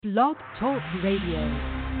Blog Talk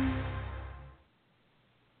Radio.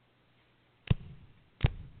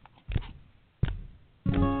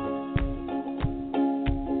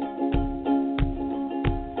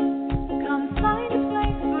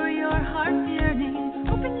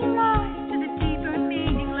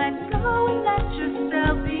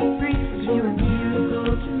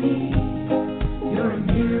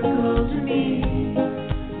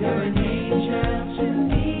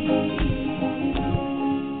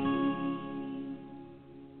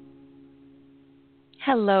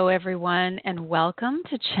 Hello, everyone, and welcome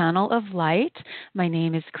to Channel of Light. My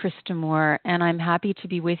name is Krista Moore, and I'm happy to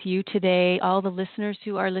be with you today, all the listeners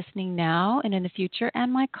who are listening now and in the future,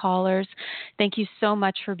 and my callers. Thank you so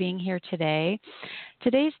much for being here today.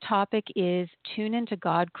 Today's topic is Tune into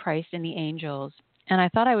God, Christ, and the Angels. And I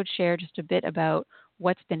thought I would share just a bit about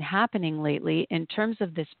what's been happening lately in terms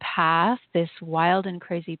of this path, this wild and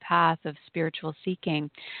crazy path of spiritual seeking,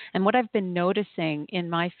 and what I've been noticing in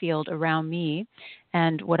my field around me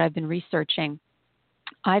and what I've been researching.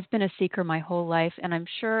 I've been a seeker my whole life, and I'm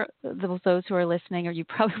sure those who are listening, or you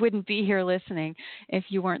probably wouldn't be here listening if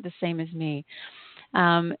you weren't the same as me.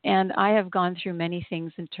 And I have gone through many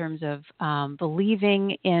things in terms of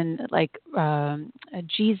believing in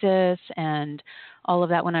Jesus and all of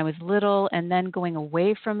that when I was little, and then going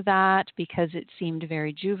away from that because it seemed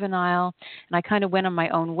very juvenile. And I kind of went on my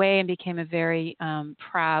own way and became a very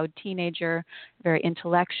proud teenager, very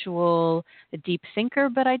intellectual, a deep thinker,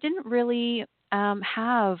 but I didn't really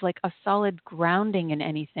have like a solid grounding in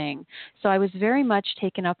anything. So I was very much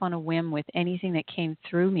taken up on a whim with anything that came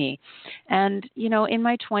through me. And, you know, in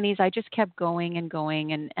my 20s, I just kept going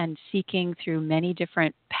and seeking through many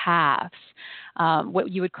different paths, what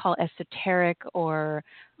you would call esoteric or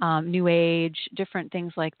New Age, different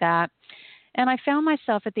things like that. And I found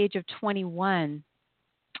myself at the age of 21.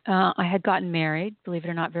 I had gotten married, believe it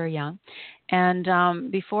or not, very young.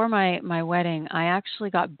 And before my wedding, I actually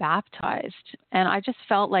got baptized. And I just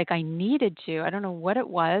felt like I needed to. I don't know what it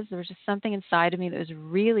was. There was just something inside of me that was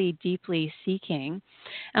really deeply seeking.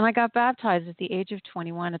 And I got baptized at the age of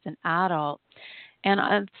 21 as an adult.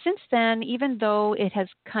 And since then, even though it has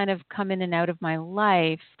kind of come in and out of my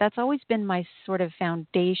life, that's always been my sort of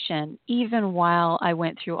foundation, even while I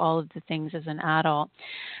went through all of the things as an adult.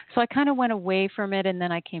 So I kind of went away from it, and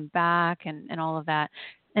then I came back and all of that.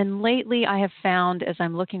 And lately I have found, as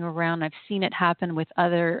I'm looking around, I've seen it happen with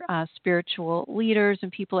other spiritual leaders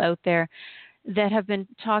and people out there that have been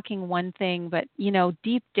talking one thing, but, you know,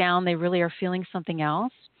 deep down they really are feeling something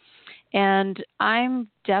else. And I'm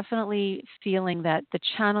definitely feeling that the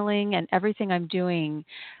channeling and everything I'm doing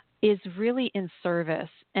is really in service,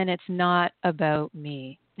 and it's not about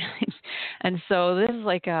me. And so this is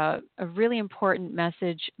like a really important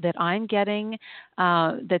message that I'm getting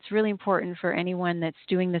that's really important for anyone that's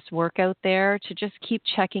doing this work out there, to just keep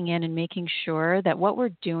checking in and making sure that what we're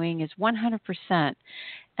doing is 100%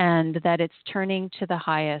 and that it's turning to the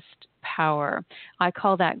highest power. I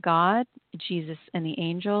call that God, Jesus, and the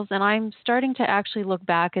angels. And I'm starting to actually look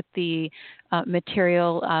back at the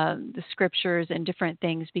material, the scriptures and different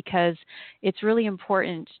things, because it's really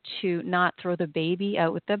important to not throw the baby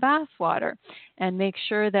out with the bathwater and make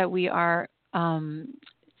sure that we are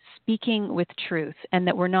speaking with truth and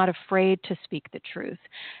that we're not afraid to speak the truth.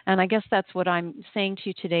 And I guess that's what I'm saying to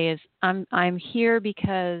you today is I'm here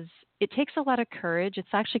because it takes a lot of courage. It's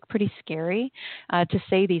actually pretty scary to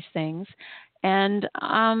say these things. And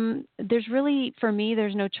there's really, for me,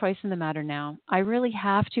 there's no choice in the matter now. I really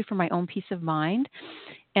have to, for my own peace of mind.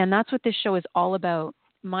 And that's what this show is all about.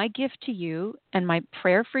 My gift to you and my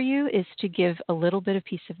prayer for you is to give a little bit of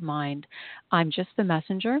peace of mind. I'm just the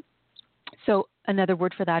messenger. So another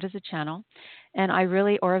word for that is a channel, and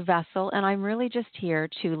or a vessel, and I'm really just here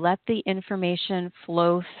to let the information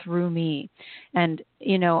flow through me. And,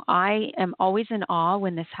 you know, I am always in awe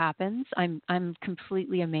when this happens. I'm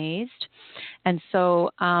completely amazed. And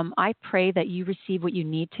so I pray that you receive what you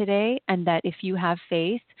need today, and that if you have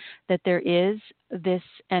faith, that there is this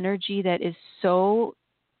energy that is so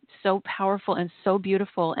powerful and so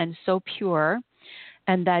beautiful and so pure,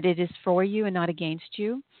 and that it is for you and not against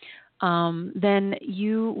you. Then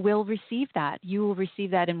you will receive that. You will receive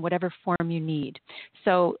that in whatever form you need.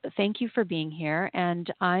 So thank you for being here.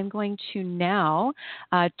 And I'm going to now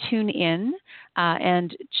tune in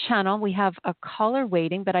and channel. We have a caller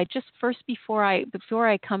waiting, but I just first, before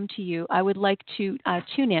I come to you, I would like to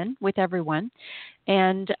tune in with everyone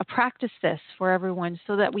and practice this for everyone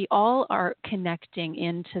so that we all are connecting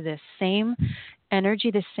into this same energy,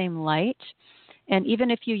 this same light. And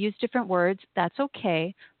even if you use different words, that's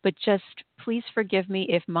okay. But just please forgive me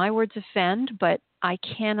if my words offend. But I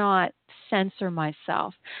cannot censor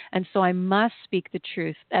myself. And so I must speak the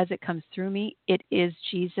truth as it comes through me. It is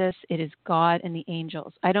Jesus, it is God and the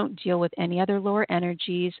angels. I don't deal with any other lower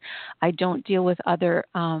energies. I don't deal with other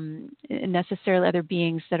necessarily other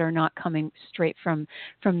beings that are not coming straight from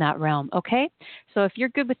that realm. Okay? So if you're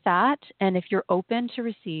good with that and if you're open to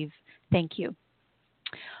receive, thank you.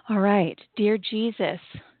 All right. Dear Jesus,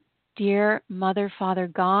 dear Mother, Father,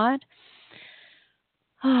 God,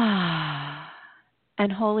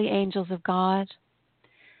 and holy angels of God,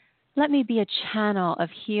 let me be a channel of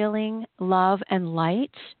healing, love, and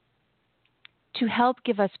light to help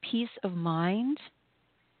give us peace of mind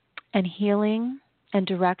and healing and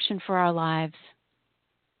direction for our lives.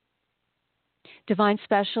 Divine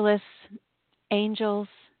specialists, angels,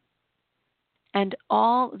 and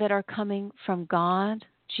all that are coming from God,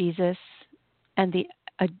 Jesus, and the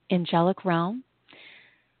angelic realm,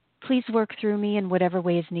 please work through me in whatever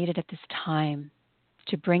way is needed at this time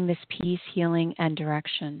to bring this peace, healing, and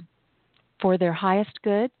direction for their highest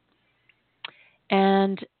good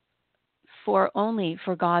and only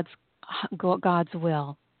for God's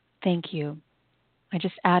will. Thank you. I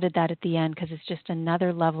just added that at the end because it's just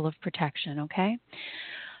another level of protection, okay?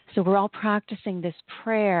 So we're all practicing this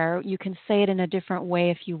prayer. You can say it in a different way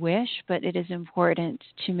if you wish, but it is important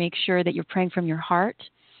to make sure that you're praying from your heart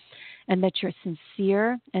and that you're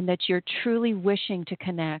sincere and that you're truly wishing to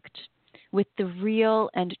connect with the real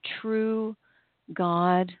and true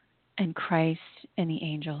God and Christ and the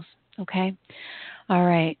angels, okay? All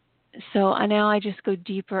right. So now I just go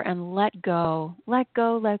deeper and let go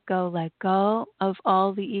of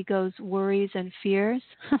all the ego's worries and fears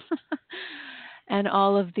and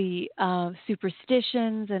all of the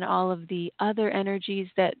superstitions and all of the other energies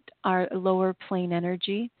that are lower plane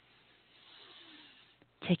energy.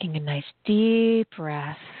 Taking a nice deep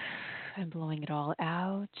breath and blowing it all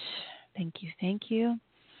out. Thank you, thank you.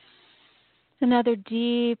 Another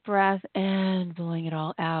deep breath and blowing it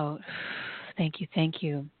all out. Thank you, thank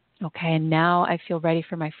you. Okay, and now I feel ready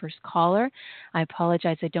for my first caller. I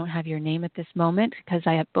apologize, I don't have your name at this moment because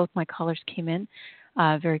both my callers came in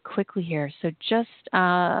very quickly here. So just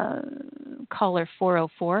caller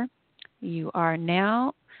 404, you are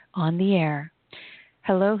now on the air.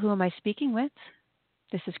 Hello, who am I speaking with?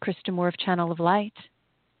 This is Krista Moore of Channel of Light.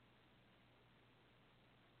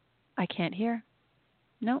 I can't hear.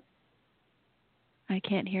 Nope. I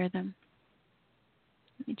can't hear them.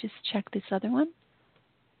 Let me just check this other one.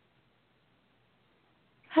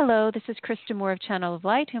 Hello, this is Krista Moore of Channel of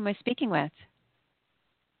Light. Who am I speaking with?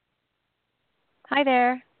 Hi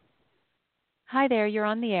there. Hi there, you're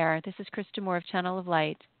on the air. This is Krista Moore of Channel of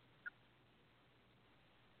Light.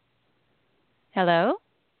 Hello?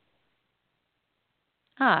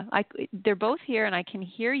 They're both here and I can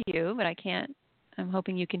hear you, but I can't. I'm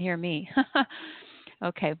hoping you can hear me.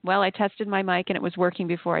 Okay, well, I tested my mic and it was working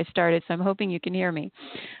before I started, so I'm hoping you can hear me.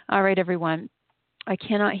 All right, everyone. I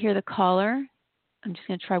cannot hear the caller. I'm just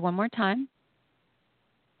going to try one more time.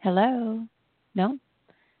 Hello? No?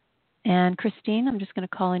 And Christine, I'm just going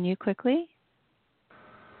to call on you quickly.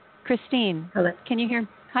 Christine, hello. Can you hear?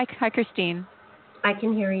 Hi, Christine. I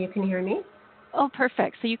can hear you. Can you hear me? Oh,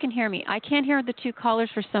 perfect. So you can hear me. I can't hear the two callers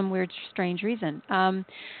for some weird, strange reason.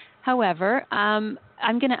 However, I'm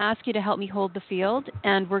going to ask you to help me hold the field,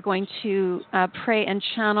 and we're going to pray and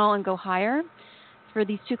channel and go higher for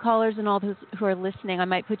these two callers and all those who are listening. I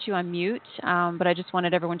might put you on mute, but I just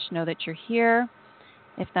wanted everyone to know that you're here,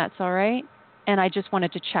 if that's all right. And I just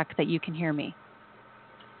wanted to check that you can hear me.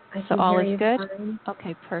 So all is good? Fine.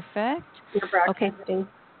 Okay, perfect. You're broadcasting.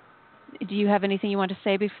 Okay. Do you have anything you want to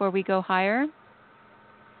say before we go higher?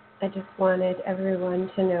 I just wanted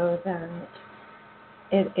everyone to know that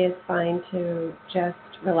it is fine to just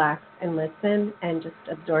relax and listen and just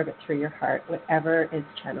absorb it through your heart, whatever is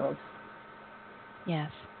channeled.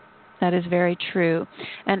 Yes, that is very true.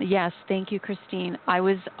 And yes, thank you, Christine. I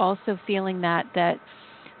was also feeling that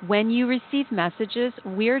when you receive messages,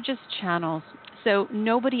 we're just channels. So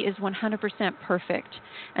nobody is 100% perfect.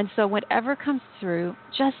 And so whatever comes through,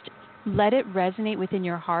 just let it resonate within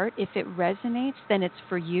your heart. If it resonates, then it's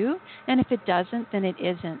for you. And if it doesn't, then it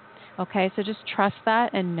isn't. Okay, so just trust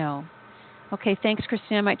that and know. Okay, thanks,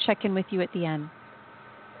 Christine. I might check in with you at the end.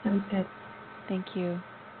 Sounds good. Thank you.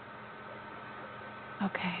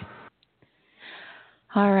 Okay.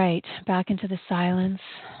 All right, back into the silence.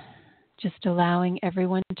 Just allowing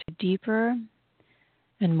everyone to deeper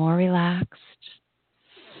and more relaxed.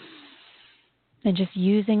 And just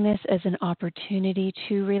using this as an opportunity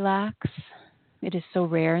to relax. It is so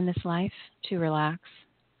rare in this life to relax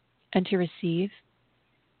and to receive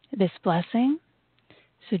this blessing.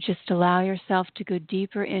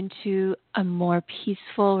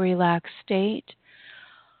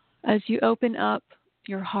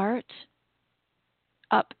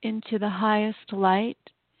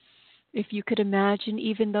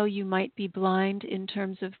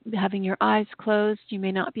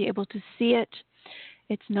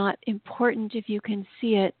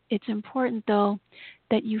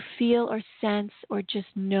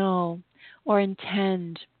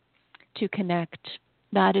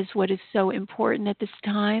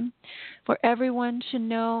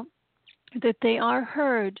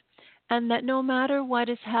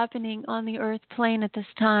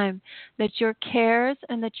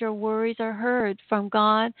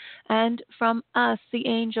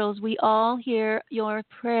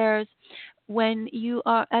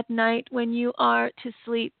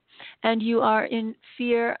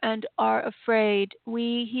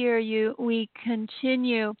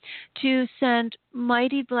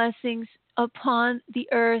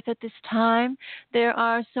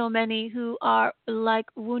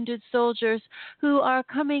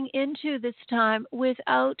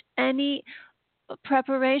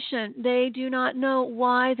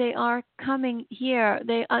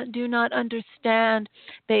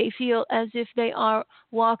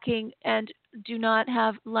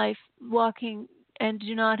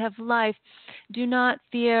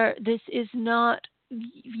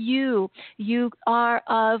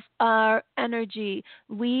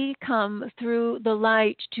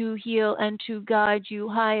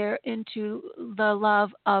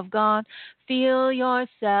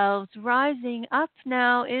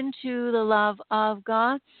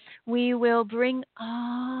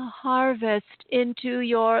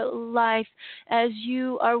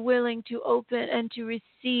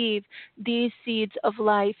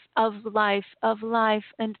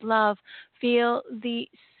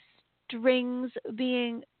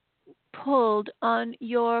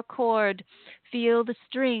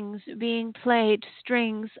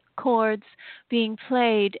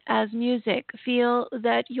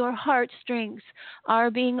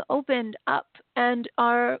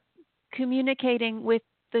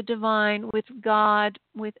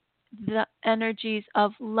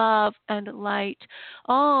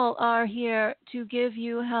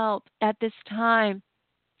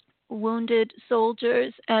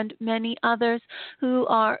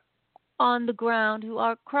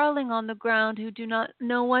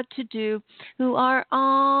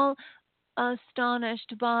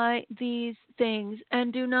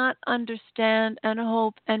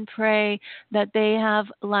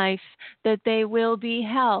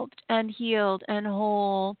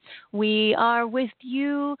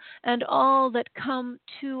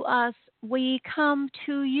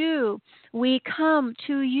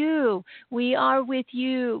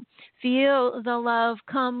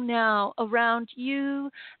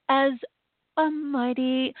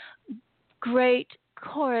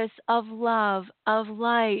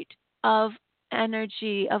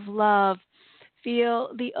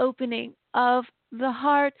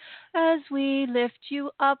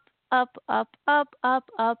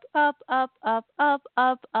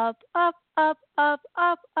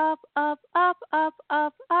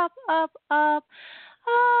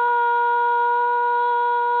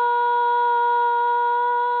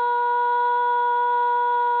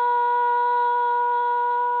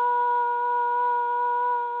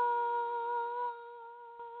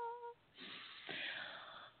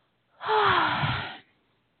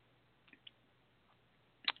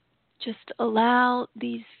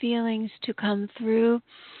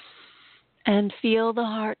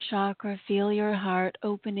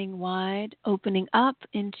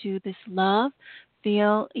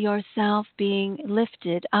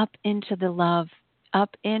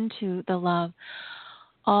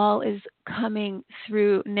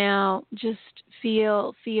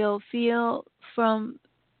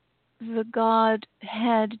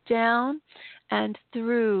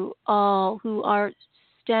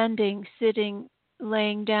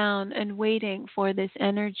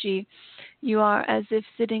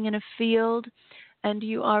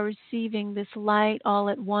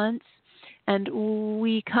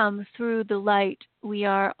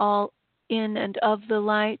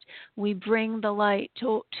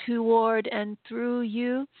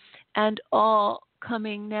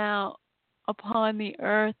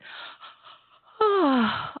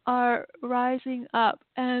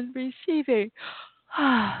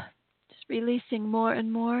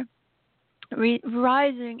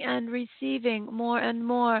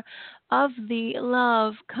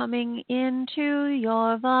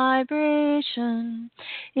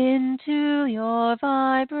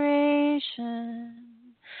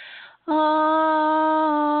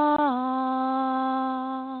 Ah,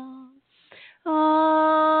 ah,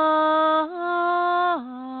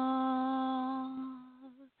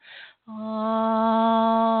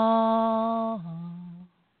 ah.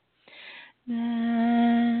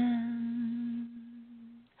 Then,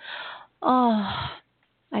 oh,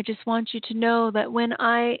 I just want you to know that when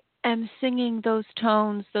I am singing those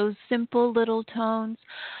tones, those simple little tones,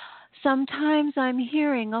 sometimes I'm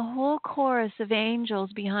hearing a whole chorus of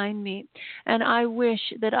angels behind me, and I wish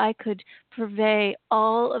that I could purvey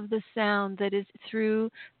all of the sound that is through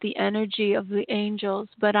the energy of the angels,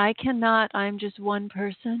 but I cannot. I'm just one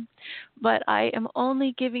person, but I am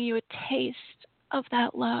only giving you a taste of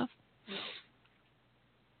that love.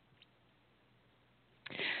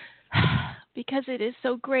 Because it is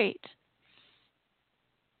so great.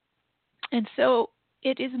 And so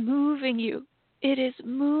it is moving you. It is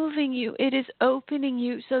moving you. It is opening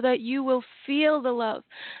you so that you will feel the love.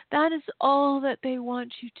 That is all that they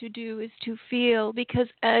want you to do, is to feel. Because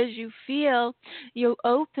as you feel, you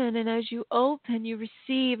open. And as you open, you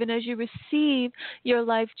receive. And as you receive, your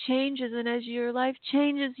life changes. And as your life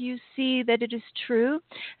changes, you see that it is true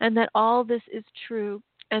and that all this is true.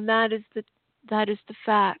 And that is the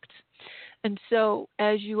fact. And so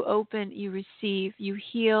as you open, you receive, you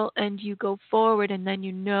heal, and you go forward, and then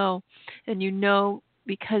you know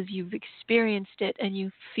because you've experienced it and you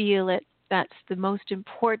feel it. That's the most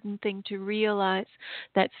important thing to realize,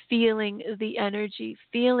 that feeling the energy,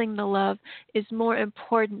 feeling the love is more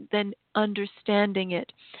important than understanding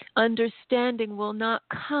it. Understanding will not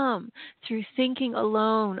come through thinking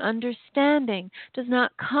alone. Understanding does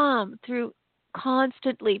not come through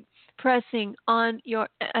constantly pressing on your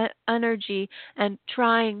energy and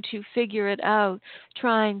trying to figure it out,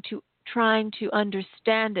 trying to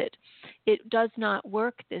understand it. It does not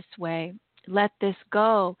work this way. Let this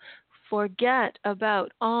go. Forget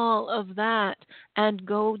about all of that and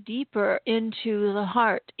go deeper into the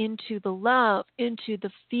heart, into the love, into the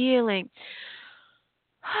feeling.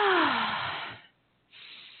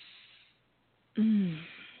 Mm.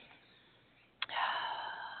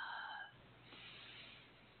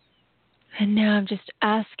 And now I'm just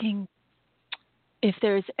asking if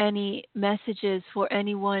there's any messages for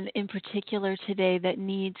anyone in particular today that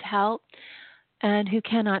needs help and who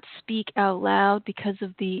cannot speak out loud because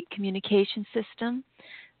of the communication system,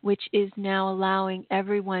 which is now allowing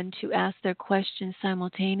everyone to ask their questions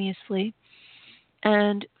simultaneously.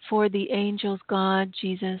 And for the angels, God,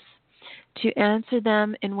 Jesus, to answer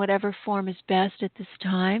them in whatever form is best at this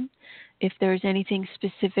time. If there's anything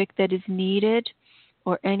specific that is needed,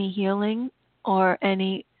 or any healing, or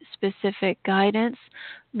any specific guidance,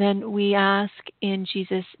 then we ask in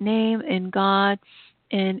Jesus' name, in God,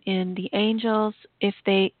 and in the angels, if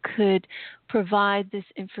they could provide this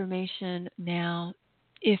information now,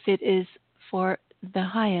 if it is for the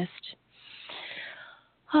highest.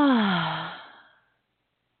 So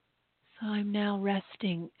I'm now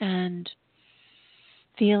resting and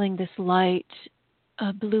feeling this light,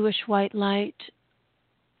 a bluish white light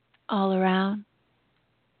all around.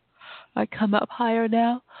 I come up higher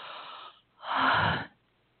now,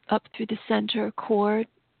 up through the center cord,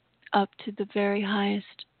 up to the very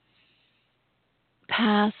highest,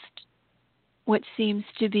 past what seems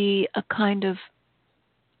to be a kind of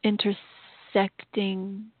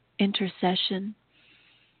intersecting intercession.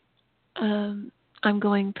 I'm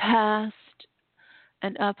going past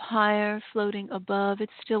and up higher, floating above.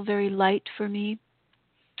 It's still very light for me.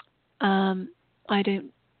 I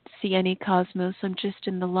don't see any cosmos. I'm just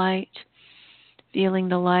in the light, feeling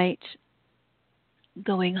the light,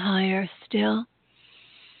 going higher still,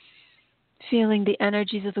 feeling the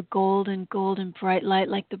energies of the golden bright light,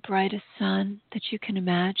 like the brightest sun that you can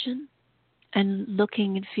imagine, and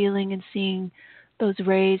looking and feeling and seeing those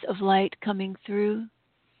rays of light coming through.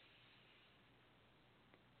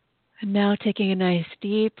 And now taking a nice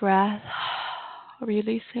deep breath,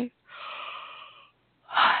 releasing,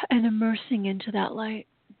 and immersing into that light.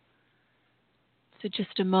 So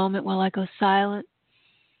just a moment while I go silent,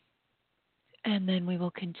 and then we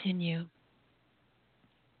will continue.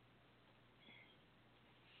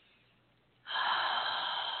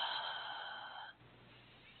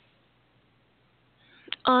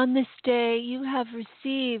 On this day, you have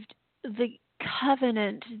received the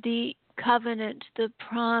covenant, the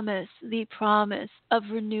promise of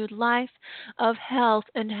renewed life, of health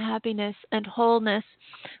and happiness and wholeness.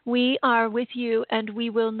 We are with you, and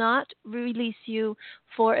we will not release you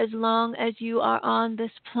for as long as you are on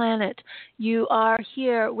this planet. You are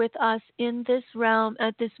here with us in this realm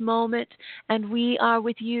at this moment, and we are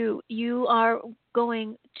with you. You are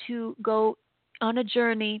going to go on a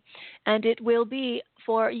journey, and it will be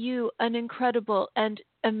for you an incredible and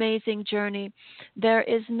amazing journey. There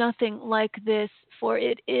is nothing like this, for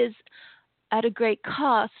it is at a great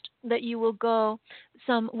cost that you will go.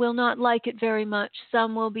 Some will not like it very much.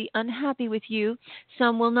 Some will be unhappy with you.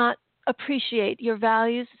 Some will not appreciate your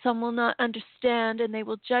values. Some will not understand, and they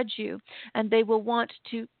will judge you, and they will want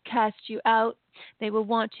to cast you out. They will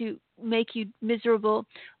want to make you miserable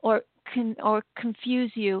or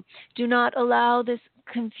confuse you. Do not allow this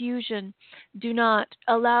confusion. Do not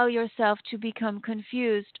allow yourself to become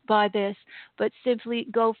confused by this, but simply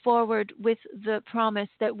go forward with the promise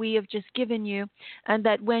that we have just given you, and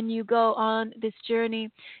that when you go on this journey,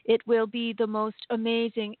 it will be the most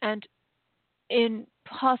amazing and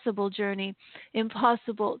impossible journey,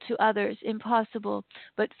 impossible to others, impossible,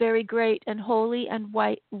 but very great and holy and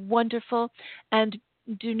wonderful. And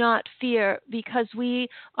do not fear, because we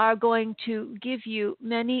are going to give you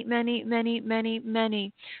many, many, many, many,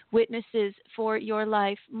 many witnesses for your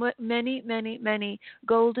life, many, many, many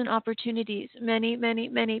golden opportunities. Many, many,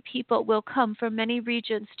 many people will come from many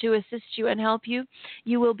regions to assist you and help you.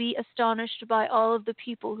 You will be astonished by all of the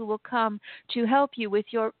people who will come to help you with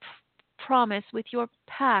your promise, with your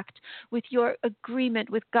pact, with your agreement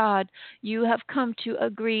with God. You have come to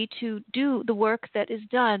agree to do the work that is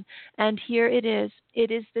done, and here it is.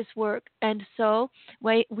 It is this work, and so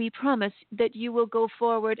we promise that you will go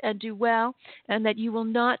forward and do well, and that you will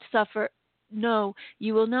not suffer. No,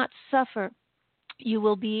 you will not suffer. You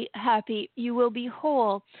will be happy. You will be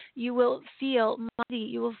whole. You will feel mighty.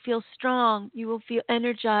 You will feel strong. You will feel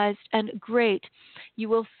energized and great. You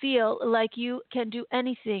will feel like you can do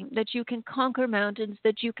anything, that you can conquer mountains,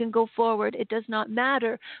 that you can go forward. It does not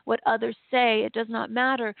matter what others say. It does not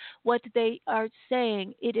matter what they are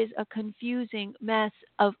saying. It is a confusing mess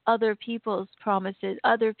of other people's promises,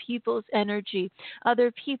 other people's energy,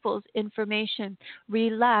 other people's information.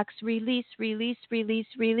 Relax, release, release, release,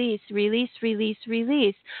 release, release, release,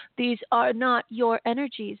 release. These are not your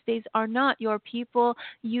energies. These are not your people.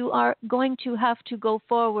 You are going to have to go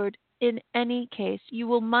forward. In any case,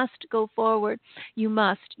 you must go forward. You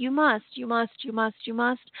must, you must, you must, you must, you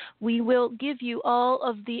must. We will give you all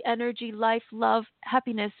of the energy, life, love,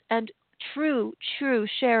 happiness, and true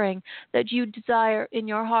sharing that you desire in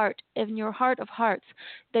your heart of hearts,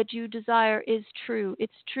 that you desire is true.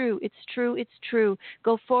 It's true. It's true. It's true.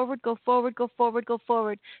 Go forward, go forward, go forward, go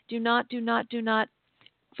forward. Do not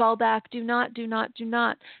fall back. Do not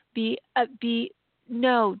be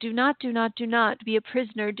no, do not be a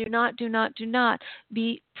prisoner. Do not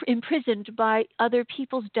be imprisoned by other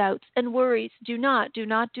people's doubts and worries. Do not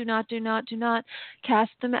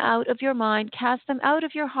cast them out of your mind. Cast them out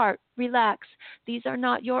of your heart. Relax. These are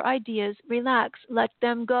not your ideas. Relax. Let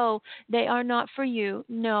them go. They are not for you.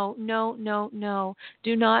 No.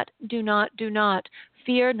 Do not.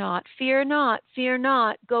 Fear not, fear not, fear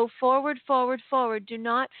not. Go forward, forward, forward. Do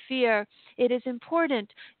not fear. It is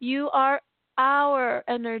important. You are our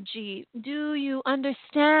energy. Do you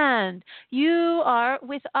understand? You are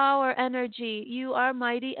with our energy. You are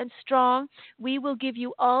mighty and strong. We will give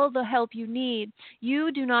you all the help you need.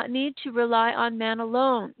 You do not need to rely on man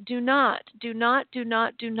alone. Do not.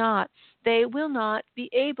 They will not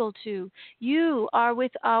be able to. You are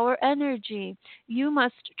with our energy. You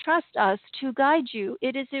must trust us to guide you.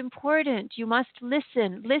 It is important. You must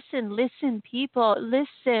listen, people.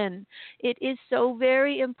 Listen. It is so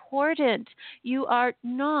very important. You are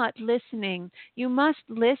not listening. You must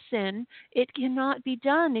listen. It cannot be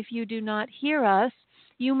done if you do not hear us.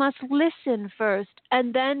 You must listen first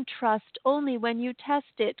and then trust only when you test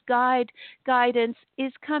it. Guidance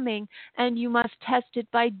is coming, and you must test it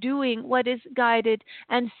by doing what is guided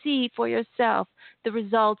and see for yourself. The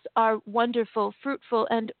results are wonderful, fruitful,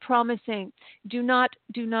 and promising. Do not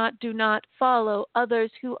follow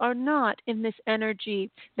others who are not in this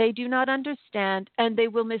energy. They do not understand, and they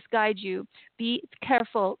will misguide you. Be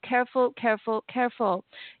careful.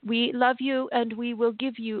 We love you, and we will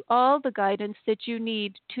give you all the guidance that you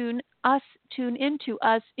need. Tune into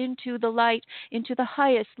us, into the light, into the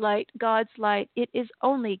highest light, God's light. It is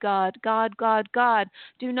only God.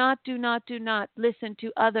 Do not listen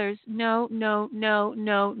to others. No,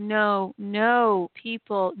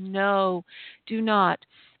 people, no. Do not.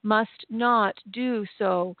 Must not do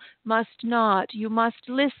so. Must not. You must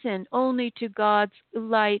listen only to God's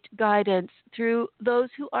light guidance through those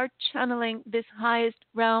who are channeling this highest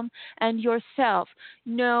realm and yourself.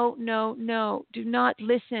 No. Do not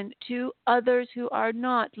listen to others who are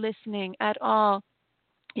not listening at all.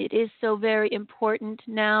 It is so very important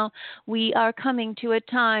now. We are coming to a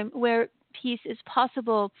time where peace is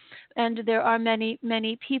possible. And there are many,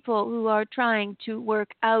 many people who are trying to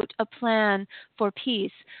work out a plan for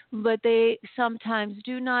peace, but they sometimes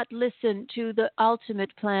do not listen to the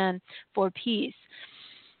ultimate plan for peace.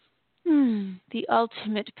 The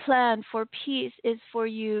ultimate plan for peace is for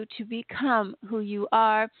you to become who you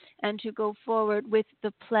are and to go forward with the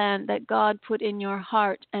plan that God put in your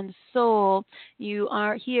heart and soul. You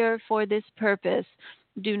are here for this purpose.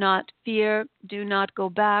 Do not fear, do not go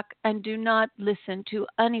back, and do not listen to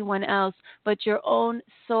anyone else but your own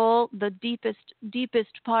soul, the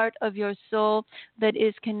deepest part of your soul that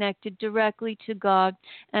is connected directly to God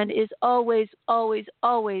and is always, always,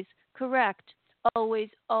 always correct. Always,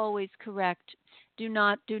 always correct. Do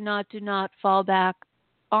not fall back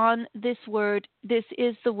on this word. This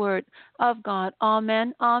is the word of God.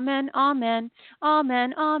 Amen, amen, amen,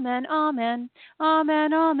 amen, amen, amen,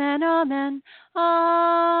 amen, amen, amen. Oh.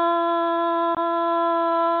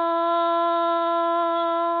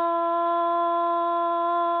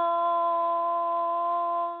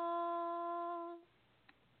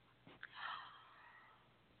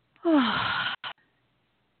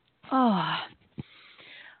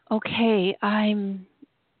 Okay, I'm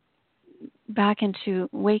back into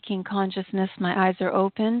waking consciousness. My eyes are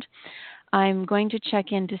opened. I'm going to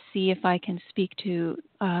check in to see if I can speak to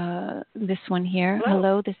this one here.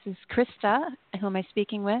 Hello, this is Krista. Who am I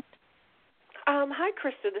speaking with? Hi,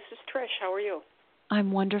 Krista. This is Trish. How are you?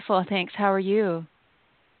 I'm wonderful, thanks. How are you?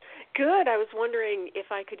 Good. I was wondering if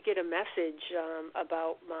I could get a message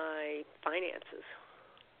about my finances.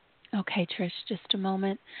 Okay, Trish, just a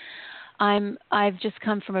moment. I've just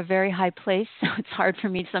come from a very high place, so it's hard for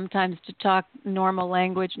me sometimes to talk normal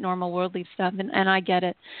language, normal worldly stuff, and I get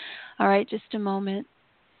it. All right, just a moment.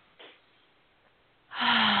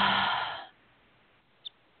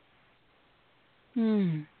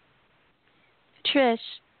 Trish,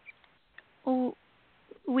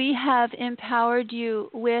 we have empowered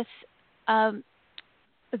you with a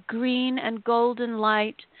green and golden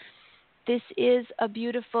light. This is a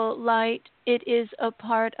beautiful light. It is a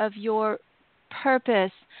part of your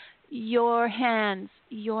purpose. Your hands.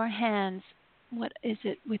 What is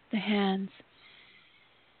it with the hands?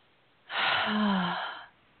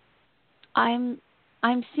 I'm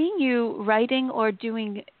seeing you writing or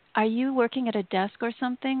doing. Are you working at a desk or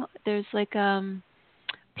something? There's like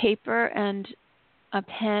paper and a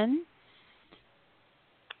pen.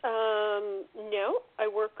 No, I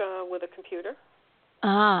work with a computer.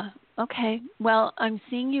 Ah, okay. Well, I'm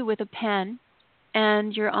seeing you with a pen,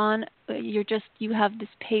 and you have this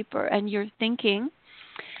paper, and you're thinking,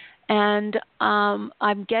 and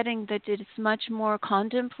I'm getting that it's much more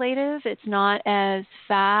contemplative. It's not as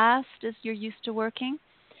fast as you're used to working,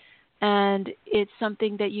 and it's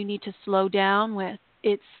something that you need to slow down with.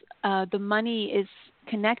 It's the money is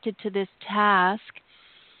connected to this task.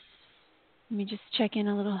 Let me just check in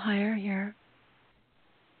a little higher here.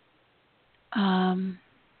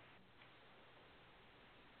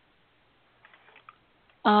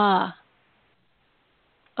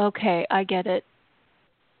 Okay, I get it.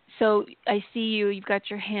 So I see you've got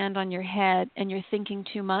your hand on your head and you're thinking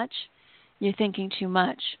too much.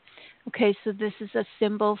 Okay, so this is a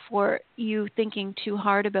symbol for you thinking too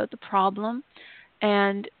hard about the problem.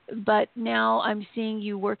 But now I'm seeing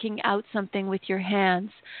you working out something with your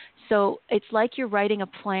hands. So it's like you're writing a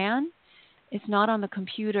plan. It's not on the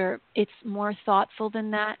computer. It's more thoughtful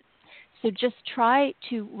than that. So just try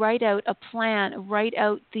to write out a plan, write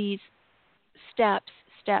out these steps,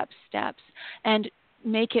 and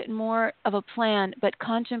make it more of a plan, but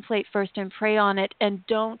contemplate first and pray on it, and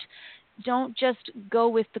don't just go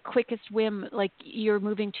with the quickest whim like you're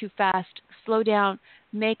moving too fast. Slow down,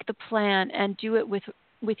 make the plan, and do it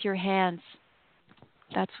with your hands.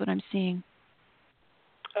 That's what I'm seeing.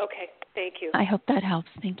 Okay, thank you. I hope that helps.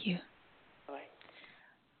 Thank you.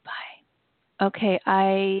 Bye. Okay,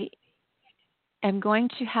 I am going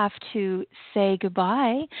to have to say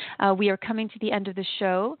goodbye. We are coming to the end of the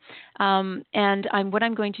show, and what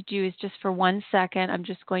I'm going to do is just for 1 second, I'm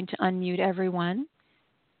just going to unmute everyone.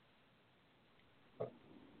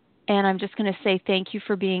 And I'm just going to say thank you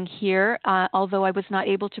for being here. Although I was not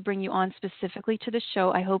able to bring you on specifically to the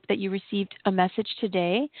show, I hope that you received a message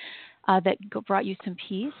today that brought you some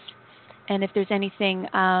peace. And if there's anything,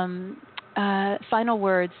 final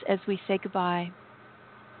words as we say goodbye.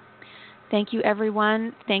 Thank you,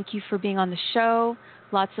 everyone. Thank you for being on the show.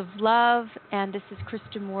 Lots of love. And this is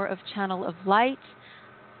Krista Moore of Channel of Light.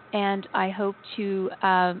 And I hope to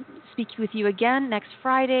speak with you again next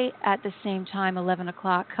Friday at the same time, 11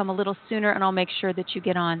 o'clock. Come a little sooner, and I'll make sure that you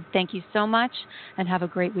get on. Thank you so much, and have a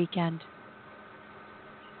great weekend.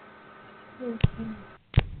 Thank you.